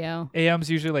FM radio?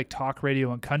 AM's usually like talk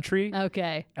radio and country.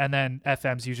 Okay. And then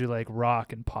FM's usually like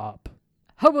rock and pop.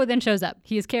 Hobo then shows up.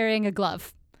 He is carrying a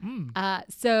glove.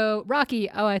 So Rocky,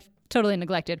 I totally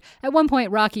neglected. At one point,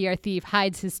 Rocky, our thief,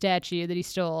 hides his statue that he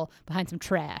stole behind some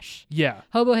trash. Yeah.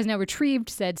 Hobo has now retrieved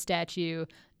said statue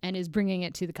and is bringing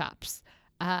it to the cops.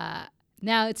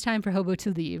 Now it's time for Hobo to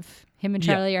leave. Him and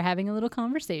Charlie are having a little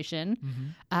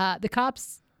conversation. The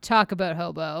cops talk about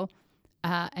Hobo.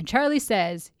 And Charlie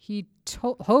says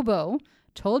Hobo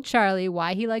told Charlie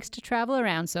why he likes to travel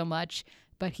around so much,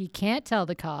 but he can't tell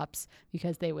the cops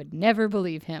because they would never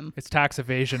believe him. It's tax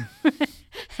evasion.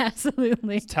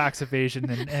 Absolutely. It's tax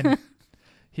evasion. And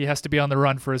he has to be on the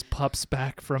run for his pups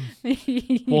back from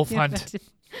wolf hunt.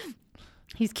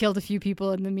 He's killed a few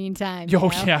people in the meantime. Oh, you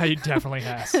know? yeah, he definitely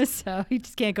has. So he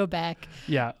just can't go back.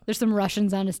 Yeah. There's some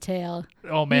Russians on his tail.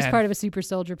 Oh, man. He's part of a super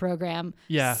soldier program.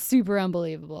 Yeah. Super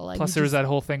unbelievable. Like, Plus, there was that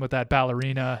whole thing with that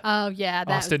ballerina. Oh, yeah.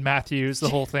 Austin Matthews, the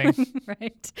whole thing.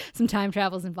 Right. Some time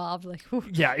travel's involved. Like, whew.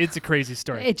 Yeah, it's a crazy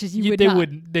story. It just,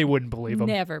 They wouldn't believe him.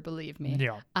 Never believe me.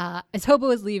 Yeah. As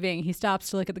Hobo is leaving, he stops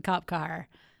to look at the cop car.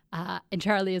 And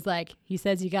Charlie is like, he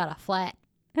says you got a flat.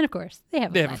 And of course, they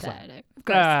have a flat tire. Of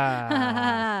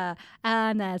course.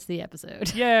 And that's the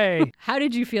episode. Yay. How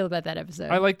did you feel about that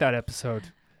episode? I like that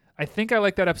episode. I think I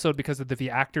like that episode because of the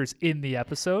actors in the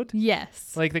episode.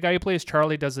 Yes. Like the guy who plays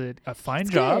Charlie does a fine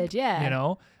job. Good, yeah. You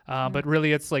know? But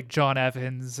really it's like John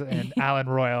Evans and Alan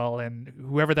Royal and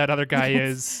whoever that other guy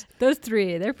is. Those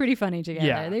three, they're pretty funny together.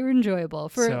 Yeah. They were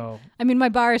enjoyable. I mean, my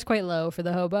bar is quite low for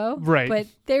the Hobo. Right. But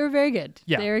they were very good.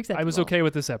 Yeah. They were acceptable. I was okay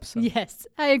with this episode. Yes.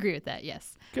 I agree with that.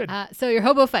 Yes. Good. So your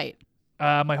Hobo fight.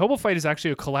 My Hobo fight is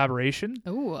actually a collaboration.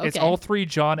 Ooh, okay. It's all 3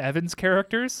 John Evans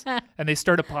characters, and they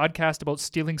start a podcast about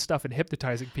stealing stuff and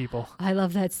hypnotizing people. I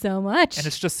love that so much. And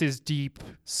it's just his deep,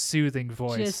 soothing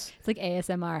voice. It's like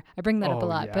ASMR. I bring that up a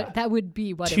lot, yeah. but that would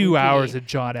be what 2 hours be. of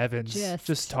John Evans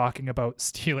just talking about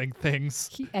stealing things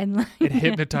and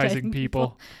hypnotizing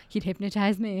people. He'd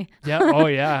hypnotize me. Yeah. Oh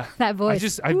yeah. That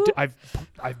voice. I've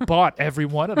bought every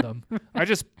one of them. I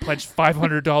just pledged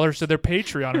 $500 to their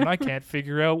Patreon, and I can't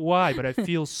figure out why, but I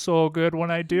feel so good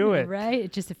when I do it.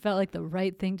 Right? It felt like the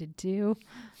right thing to do.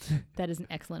 That is an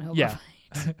excellent Hobo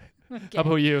fight. Okay. How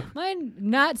about you? Mine,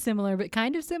 not similar, but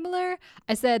kind of similar.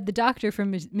 I said the doctor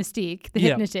from Mystique, the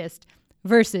hypnotist,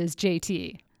 versus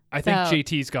JT. I think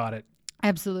JT's got it.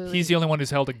 Absolutely. He's the only one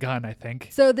who's held a gun, I think.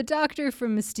 So the doctor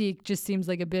from Mystique just seems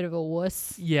like a bit of a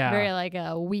wuss. Yeah. Very like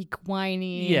a weak,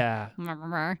 whiny. Yeah.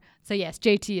 So yes,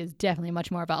 JT is definitely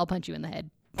much more of a I'll punch you in the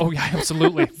head. Oh, yeah,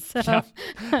 absolutely. So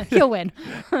he'll win.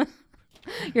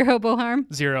 Your Hobo harm?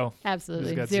 0.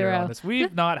 Absolutely. He's got 0. 0 on this.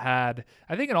 We've not had,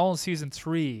 I think in all of season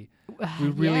 3, we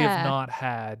really have not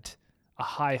had a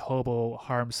high Hobo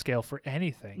harm scale for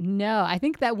anything. No, I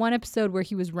think that one episode where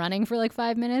he was running for like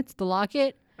 5 minutes, the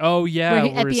locket. Oh, yeah,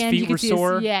 where his feet were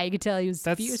sore. You could tell his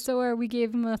feet were sore. We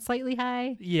gave him a slightly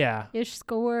high-ish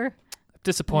score.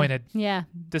 Disappointed. Yeah.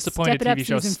 Disappointed Step it up, TV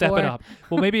show. season Step 4. it up.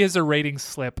 Well, maybe as their ratings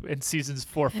slip in seasons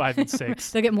 4, 5, and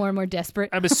 6. They'll get more and more desperate.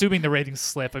 I'm assuming the ratings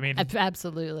slip. I mean,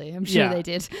 Absolutely. I'm sure yeah. they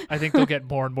did. I think they'll get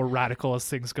more and more radical as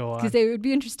things go on. Because it would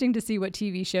be interesting to see what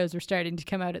TV shows were starting to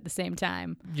come out at the same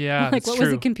time. Yeah, like that's what true.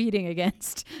 was it competing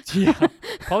against? Yeah,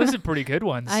 probably some pretty good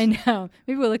ones. I know.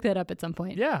 Maybe we'll look that up at some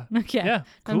point. Yeah. Okay. Yeah.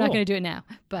 I'm not cool. going to do it now.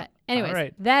 But anyways, All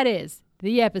right. that is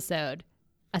the episode,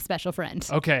 A Special Friend.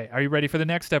 Okay, are you ready for the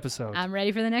next episode? I'm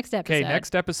ready for the next episode. Okay,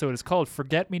 next episode is called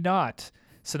Forget Me Not.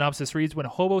 Synopsis reads, when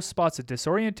Hobo spots a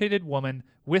disorientated woman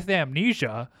with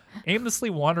amnesia aimlessly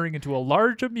wandering into a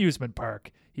large amusement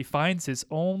park, he finds his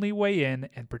only way in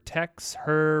and protects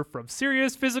her from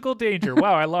serious physical danger.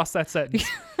 Wow, I lost that sentence.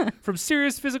 From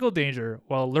serious physical danger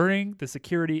while luring the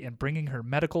security and bringing her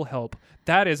medical help.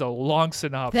 That is a long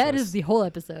synopsis. That is the whole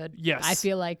episode. Yes. I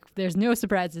feel like there's no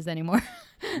surprises anymore.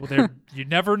 Well, you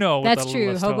never know. With That's the true.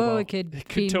 Littlest Hobo, Hobo. it could It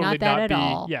be totally not that at be.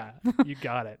 all. Yeah, you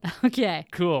got it. Okay.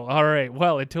 Cool. All right.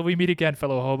 Well, until we meet again,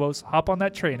 fellow hobos, hop on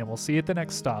that train and we'll see you at the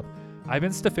next stop. I've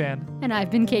been Stefan. And I've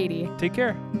been Katie. Take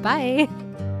care. Bye.